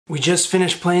We just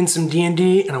finished playing some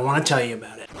D&D and I want to tell you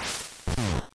about it.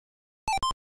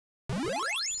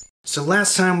 So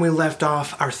last time we left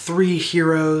off our three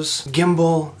heroes,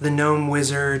 Gimbal, the gnome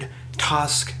wizard,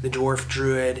 Tosk, the dwarf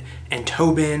druid, and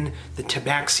Tobin, the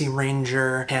tabaxi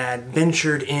ranger, had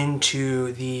ventured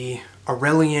into the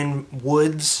Aurelian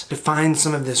Woods to find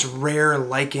some of this rare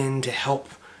lichen to help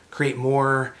create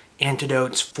more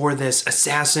antidotes for this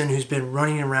assassin who's been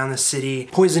running around the city,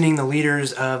 poisoning the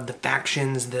leaders of the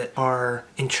factions that are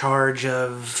in charge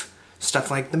of stuff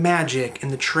like the magic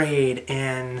and the trade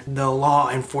and the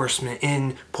law enforcement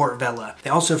in Port Vela.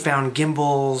 They also found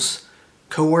Gimbal's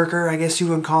co-worker, I guess you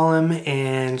would call him,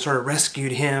 and sort of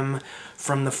rescued him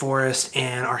from the forest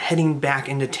and are heading back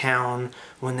into town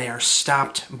when they are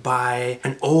stopped by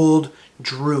an old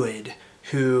druid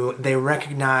who they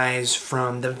recognize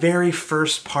from the very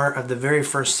first part of the very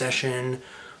first session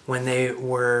when they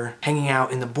were hanging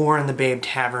out in the Boar and the Babe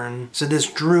Tavern. So this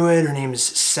druid, her name is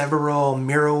Several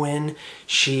Mirowin,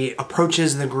 she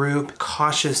approaches the group,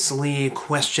 cautiously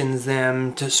questions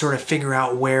them to sort of figure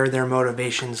out where their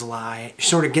motivations lie. She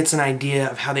sort of gets an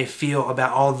idea of how they feel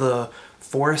about all the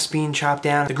forest being chopped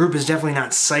down. The group is definitely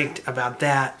not psyched about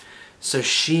that, so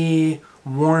she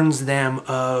warns them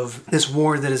of this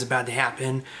war that is about to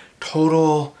happen.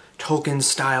 Total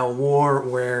Tolkien-style war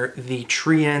where the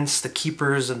treants, the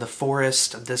keepers of the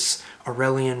forest of this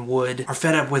Aurelian Wood, are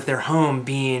fed up with their home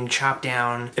being chopped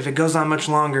down. If it goes on much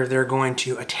longer, they're going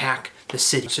to attack the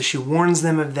city. So she warns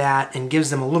them of that and gives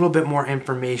them a little bit more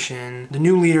information. The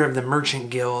new leader of the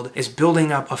Merchant Guild is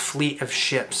building up a fleet of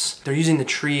ships. They're using the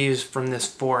trees from this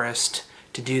forest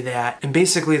to do that. And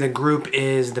basically the group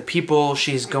is the people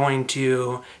she's going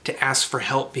to ask for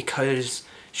help because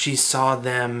she saw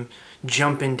them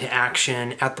jump into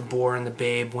action at the Boar and the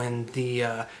Babe when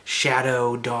the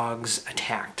shadow dogs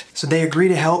attacked. So they agree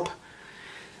to help.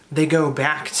 They go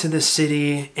back to the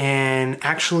city and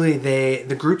actually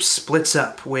the group splits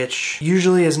up, which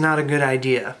usually is not a good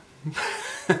idea.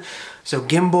 So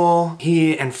Gimbal,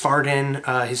 he and Farden,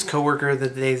 his co-worker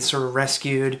that they sort of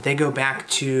rescued, they go back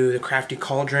to the Crafty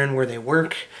Cauldron where they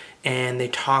work and they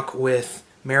talk with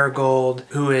Marigold,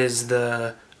 who is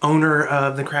the owner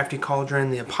of the Crafty Cauldron,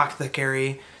 the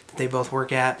apothecary that they both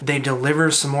work at. They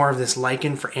deliver some more of this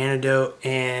lichen for antidote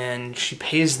and she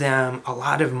pays them a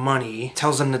lot of money,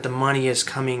 tells them that the money is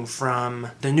coming from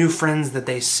the new friends that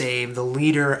they saved, the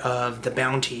leader of the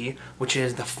bounty, which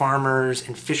is the Farmers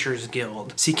and Fishers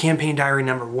Guild. See campaign diary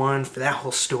number 1 for that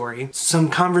whole story. Some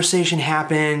conversation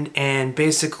happened and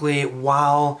basically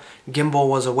while Gimbal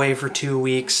was away for 2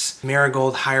 weeks,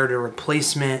 Marigold hired a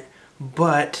replacement,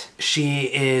 but she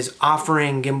is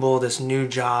offering Gimbal this new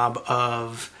job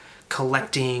of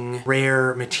collecting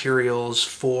rare materials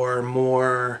for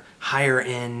more higher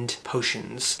end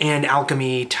potions and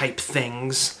alchemy type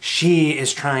things. She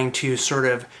is trying to sort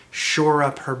of shore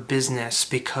up her business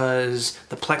because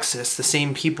the Plexus, the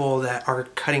same people that are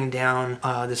cutting down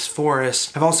this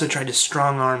forest, have also tried to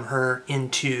strong arm her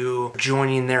into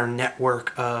joining their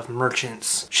network of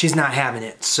merchants. She's not having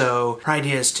it, so her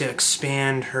idea is to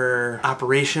expand her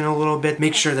operation a little bit,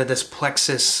 make sure that this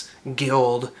Plexus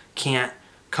guild can't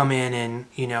come in and,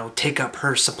 you know, take up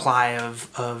her supply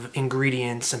of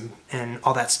ingredients and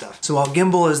all that stuff. So while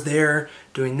Gimbal is there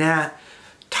doing that,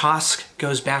 Tosk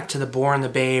goes back to the Boar and the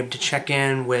Babe to check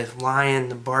in with Lion,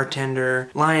 the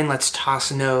bartender. Lion lets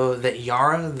Tosk know that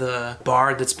Yara, the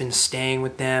bard that's been staying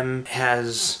with them,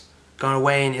 has gone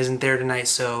away and isn't there tonight,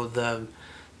 so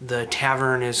the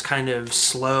tavern is kind of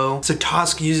slow. So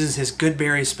Tosk uses his good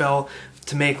berry spell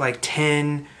to make like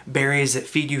 10 berries that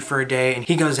feed you for a day, and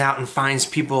he goes out and finds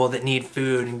people that need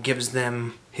food and gives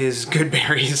them his good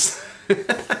berries.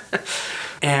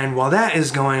 And while that is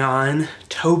going on,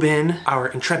 Tobin, our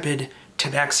intrepid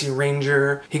tabaxi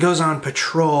ranger, he goes on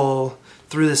patrol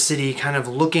through the city kind of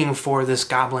looking for this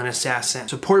goblin assassin.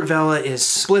 So Port Vela is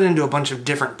split into a bunch of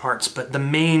different parts, but the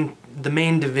main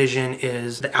division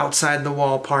is the outside the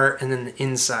wall part and then the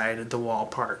inside the wall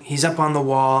part. He's up on the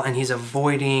wall and he's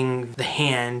avoiding the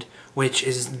Hand, which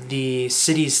is the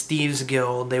city's thieves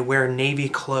guild. They wear navy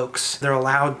cloaks. They're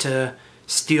allowed to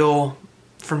steal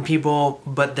from people,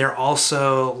 but they're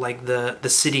also like the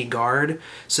city guard,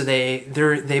 so they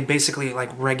basically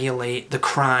like regulate the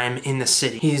crime in the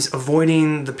city. He's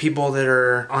avoiding the people that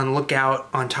are on lookout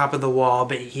on top of the wall,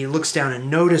 but he looks down and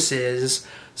notices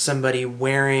somebody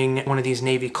wearing one of these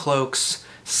navy cloaks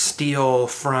steal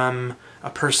from a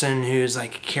person who's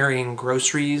like carrying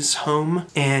groceries home,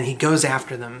 and he goes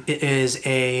after them. It is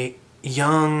a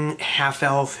young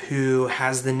half-elf who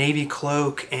has the navy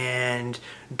cloak and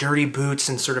dirty boots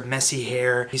and sort of messy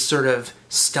hair. He's sort of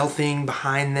stealthing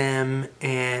behind them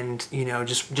and, you know,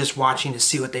 just watching to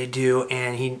see what they do,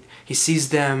 and he sees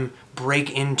them break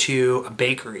into a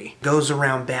bakery. Goes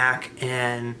around back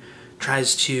and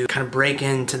tries to kind of break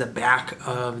into the back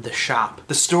of the shop.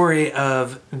 The story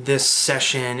of this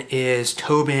session is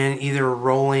Tobin either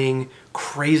rolling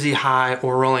crazy high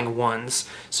or rolling ones.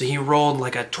 So he rolled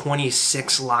like a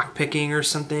 26 lockpicking or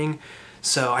something.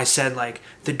 So I said like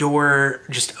the door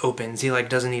just opens. He like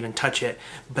doesn't even touch it.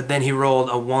 But then he rolled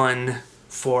a 1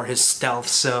 for his stealth.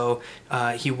 So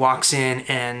he walks in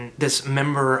and this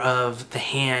member of the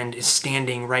hand is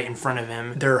standing right in front of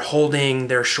him. They're holding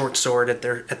their short sword at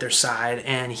their side,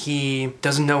 and he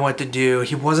doesn't know what to do.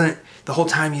 He wasn't, the whole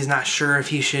time he's not sure if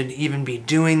he should even be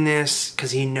doing this,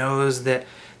 because he knows that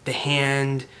the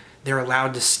hand, they're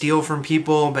allowed to steal from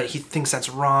people, but he thinks that's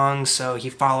wrong, so he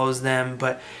follows them.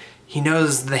 But he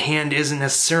knows the hand isn't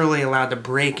necessarily allowed to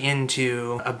break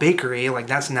into a bakery, like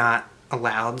that's not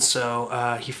allowed.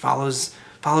 So he follows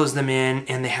them in,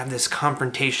 and they have this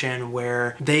confrontation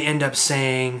where they end up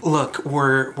saying, look,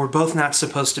 we're both not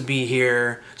supposed to be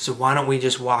here, so why don't we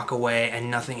just walk away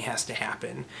and nothing has to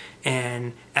happen.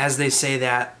 And as they say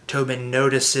that, Tobin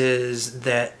notices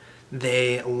that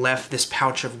they left this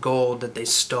pouch of gold that they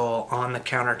stole on the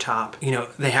countertop. You know,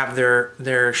 they have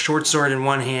their short sword in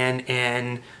one hand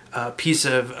and a piece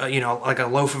of, you know, like a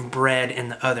loaf of bread in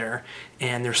the other,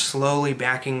 and they're slowly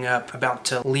backing up, about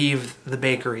to leave the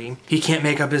bakery. He can't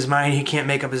make up his mind. He can't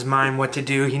make up his mind what to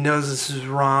do. He knows this is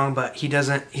wrong, but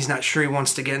he's not sure he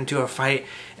wants to get into a fight.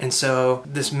 And so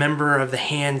this member of the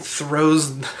hand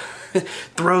throws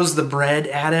the bread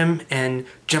at him and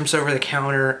jumps over the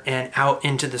counter and out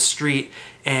into the street.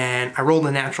 And I rolled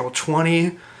a natural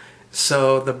 20,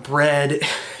 so the bread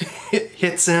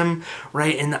hits him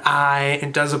right in the eye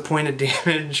and does a point of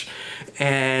damage,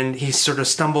 and he sort of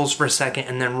stumbles for a second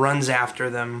and then runs after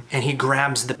them, and he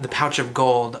grabs the pouch of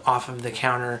gold off of the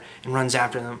counter and runs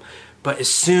after them. But as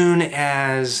soon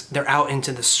as they're out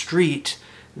into the street,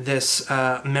 this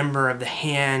member of the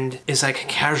hand is like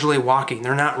casually walking.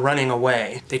 They're not running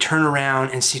away. They turn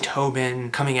around and see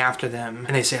Tobin coming after them,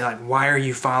 and they say like, why are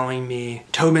you following me?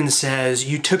 Tobin says,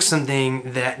 you took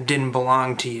something that didn't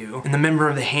belong to you. And the member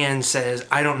of the hand says,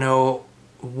 I don't know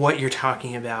what you're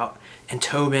talking about. And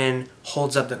Tobin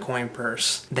holds up the coin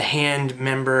purse. The hand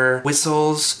member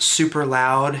whistles super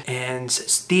loud and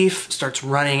says, thief, starts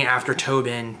running after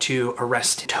Tobin to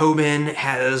arrest him. Tobin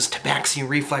has tabaxi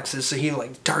reflexes, so he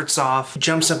like darts off,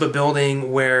 jumps up a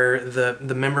building where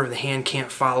the member of the hand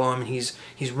can't follow him. He's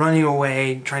running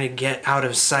away, trying to get out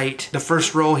of sight. The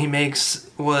first roll he makes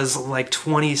was like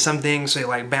 20 something, so he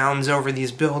like bounds over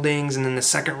these buildings, and then the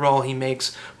second roll he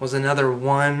makes was another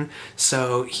 1,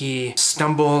 so he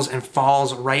stumbles and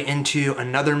falls right into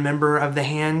another member of the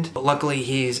hand. But luckily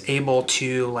he's able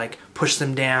to like push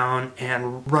them down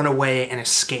and run away and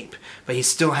escape. But he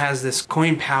still has this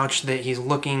coin pouch that he's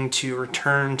looking to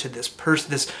return to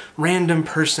this random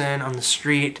person on the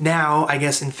street. Now, I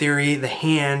guess in theory,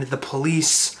 the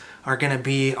police are gonna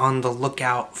be on the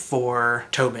lookout for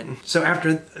Tobin. So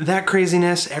after that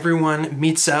craziness, everyone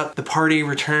meets up, the party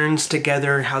returns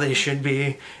together how they should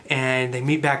be, and they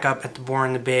meet back up at the Boar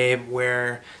and the Babe,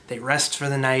 where they rest for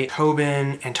the night.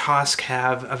 Tobin and Tosk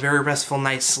have a very restful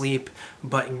night's sleep,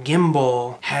 but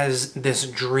Gimbal has this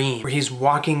dream where he's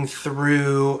walking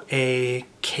through a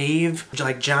cave,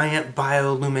 like giant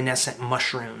bioluminescent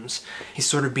mushrooms. He's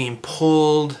sort of being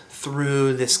pulled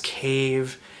through this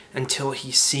cave until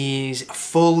he sees a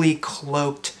fully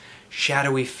cloaked,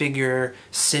 shadowy figure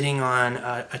sitting on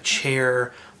a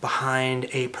chair behind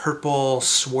a purple,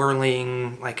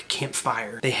 swirling, like,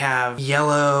 campfire. They have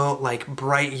yellow, like,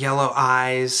 bright yellow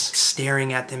eyes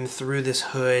staring at them through this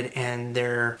hood, and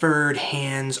their furred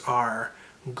hands are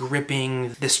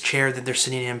gripping this chair that they're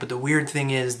sitting in. But the weird thing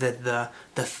is that the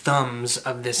thumbs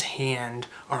of this hand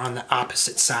are on the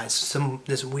opposite side. So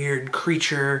this weird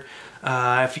creature.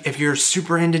 If you're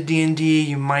super into D&D,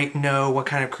 you might know what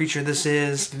kind of creature this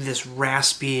is. This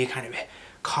raspy, kind of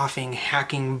coughing,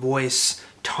 hacking voice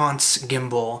taunts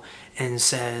Gimbal and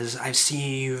says, I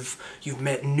see you've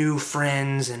met new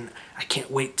friends, and I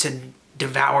can't wait to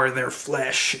devour their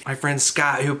flesh. My friend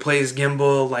Scott, who plays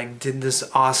Gimbal, like did this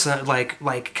awesome,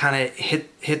 like kind of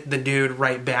hit the dude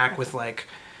right back with like,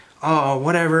 oh,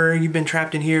 whatever, you've been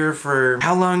trapped in here for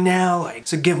how long now? Like,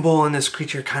 so Gimbal and this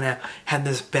creature kind of had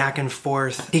this back and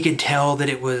forth. He could tell that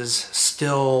it was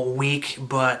still weak,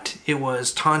 but it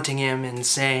was taunting him and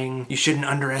saying, you shouldn't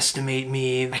underestimate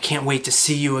me. I can't wait to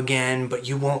see you again, but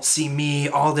you won't see me.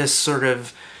 All this sort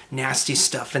of nasty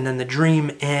stuff, and then the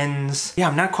dream ends. Yeah,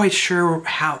 I'm not quite sure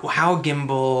how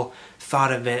Gimbal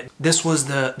thought of it. This was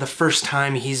the first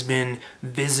time he's been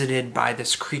visited by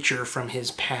this creature from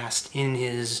his past in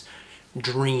his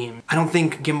dream. I don't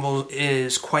think Gimbal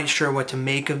is quite sure what to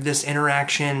make of this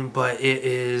interaction, but it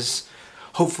is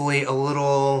hopefully a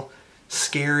little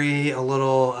scary, a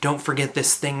little, don't forget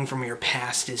this thing from your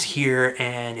past is here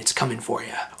and it's coming for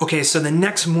you. Okay, so the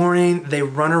next morning they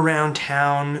run around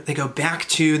town, they go back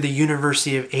to the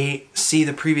University of 8, see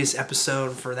the previous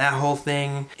episode for that whole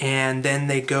thing, and then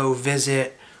they go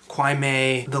visit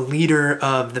Quaime, the leader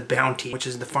of the Bounty, which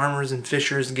is the Farmers and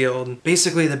Fishers Guild.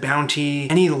 Basically the Bounty,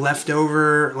 any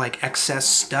leftover like excess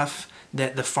stuff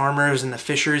that the farmers and the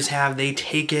fishers have, they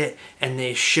take it and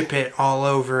they ship it all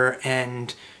over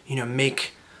and, you know,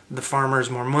 make the farmers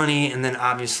more money, and then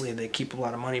obviously they keep a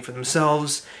lot of money for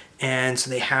themselves. And so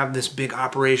they have this big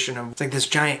operation of, it's like this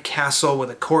giant castle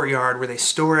with a courtyard where they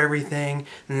store everything,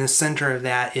 and in the center of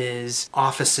that is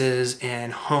offices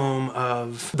and home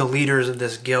of the leaders of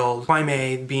this guild,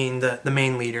 Quaime being the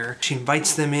main leader. She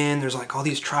invites them in, there's like all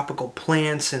these tropical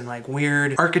plants and like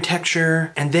weird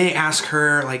architecture, and they ask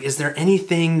her like, is there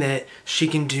anything that she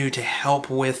can do to help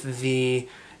with the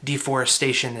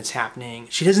deforestation that's happening?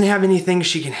 She doesn't have anything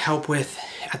she can help with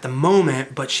at the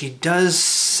moment, but she does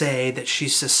say that she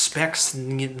suspects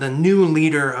the new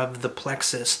leader of the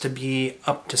Plexus to be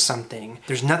up to something.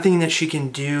 There's nothing that she can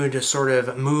do to sort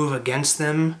of move against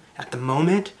them at the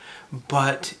moment,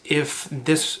 but if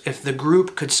the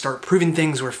group could start proving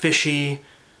things were fishy,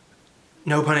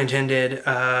 no pun intended,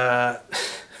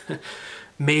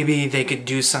 maybe they could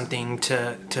do something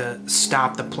to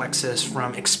stop the Plexus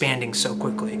from expanding so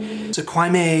quickly. So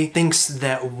Quaime thinks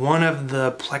that one of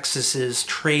the Plexus's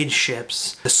trade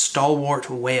ships, the Stalwart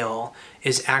Whale,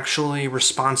 is actually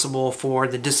responsible for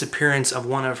the disappearance of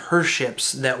one of her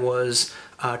ships that was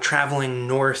traveling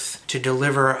north to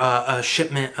deliver a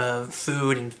shipment of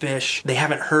food and fish. They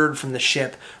haven't heard from the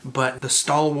ship, but the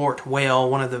Stalwart Whale,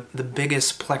 one of the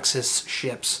biggest Plexus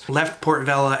ships, left Port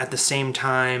Vela at the same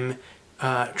time,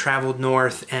 traveled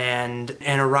north and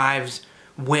arrived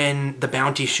when the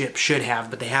Bounty ship should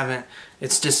have, but they haven't.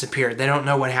 It's disappeared. They don't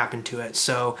know what happened to it.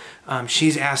 So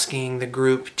she's asking the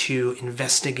group to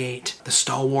investigate the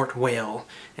Stalwart Whale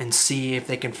and see if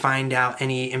they can find out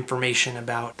any information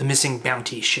about the missing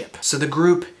Bounty ship. So the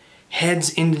group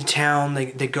heads into town.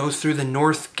 They go through the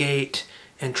north gate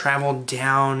and travel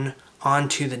down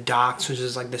onto the docks, which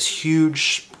is like this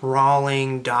huge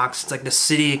sprawling docks. It's like the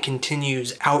city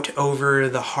continues out over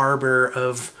the harbor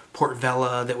of Port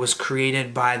Vela that was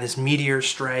created by this meteor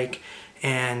strike,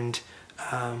 and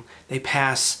they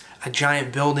pass a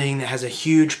giant building that has a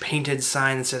huge painted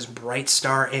sign that says Bright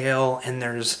Star Ale, and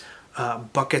there's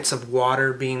buckets of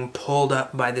water being pulled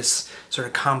up by this sort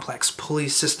of complex pulley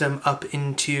system up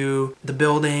into the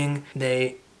building.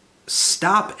 They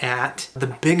stop at the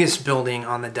biggest building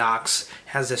on the docks. It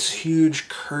has this huge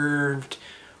curved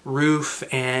roof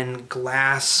and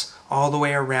glass all the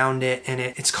way around it, and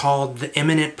it's called the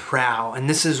Eminent Prow, and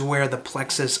this is where the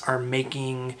Plexus are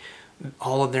making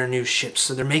all of their new ships.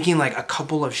 So they're making like a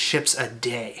couple of ships a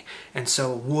day, and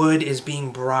so wood is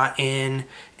being brought in,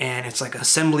 and it's like an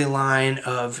assembly line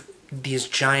of these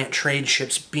giant trade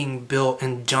ships being built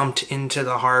and dumped into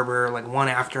the harbor, like one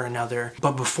after another.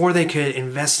 But before they could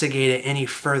investigate it any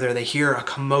further, they hear a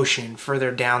commotion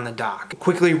further down the dock.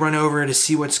 Quickly run over to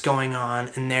see what's going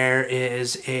on, and there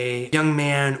is a young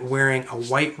man wearing a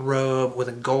white robe with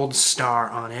a gold star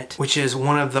on it, which is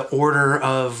one of the Order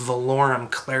of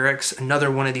Valorum clerics. Another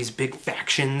one of these big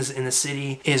factions in the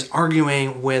city is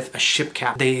arguing with a ship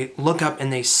captain. They look up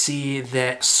and they see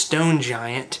that Stone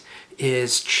Giant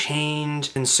is chained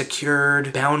and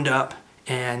secured, bound up,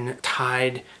 and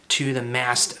tied to the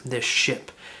mast of this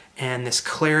ship. And this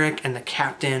cleric and the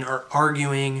captain are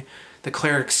arguing. The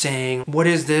cleric saying, "What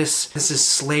is this? This is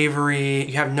slavery.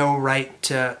 You have no right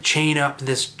to chain up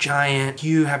this giant.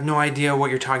 You have no idea what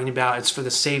you're talking about. It's for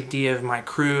the safety of my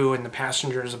crew and the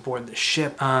passengers aboard the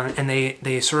ship." And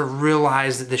they sort of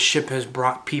realize that the ship has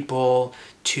brought people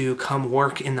to come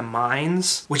work in the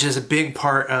mines, which is a big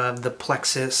part of the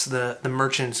Plexus, the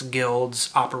Merchants Guild's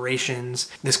operations.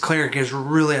 This cleric is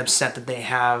really upset that they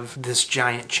have this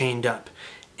giant chained up.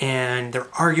 And they're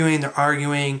arguing.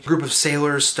 A group of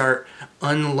sailors start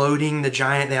unloading the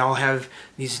giant. They all have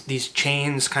these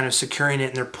chains kind of securing it,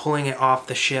 and they're pulling it off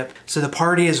the ship. So the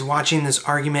party is watching this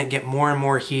argument get more and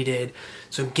more heated.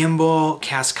 So Gimbal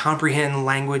casts Comprehend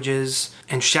Languages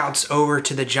and shouts over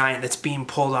to the giant that's being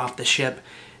pulled off the ship.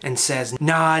 and says,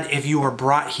 "Nod if you were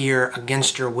brought here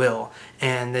against your will."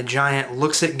 And the giant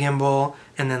looks at Gimbal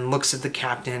and then looks at the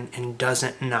captain and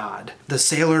doesn't nod. The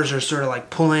sailors are sort of like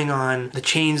pulling on the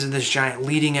chains of this giant,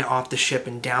 leading it off the ship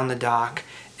and down the dock.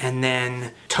 And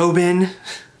then Tobin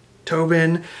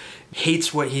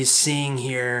hates what he's seeing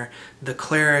here. The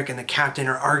cleric and the captain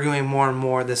are arguing more and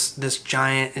more. This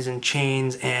giant is in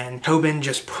chains, and Tobin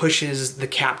just pushes the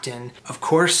captain. Of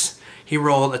course, he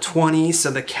rolled a 20, so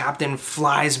the captain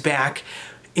flies back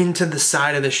into the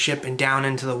side of the ship and down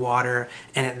into the water.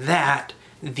 And at that,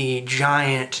 the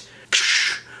giant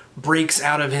breaks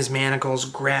out of his manacles,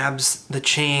 grabs the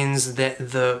chains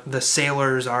that the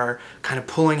sailors are kind of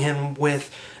pulling him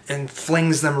with, and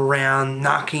flings them around,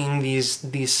 knocking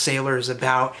these sailors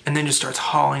about, and then just starts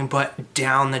hauling butt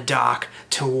down the dock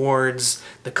towards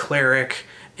the cleric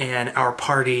and our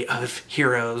party of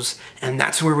heroes. And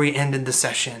that's where we ended the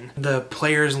session. The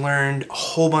players learned a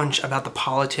whole bunch about the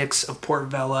politics of Port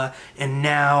Vela, and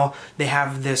now they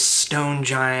have this stone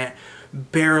giant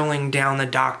barreling down the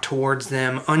dock towards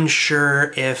them,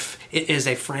 unsure if it is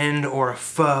a friend or a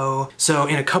foe. So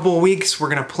in a couple of weeks, we're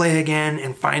gonna play again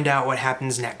and find out what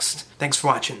happens next. Thanks for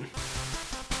watching.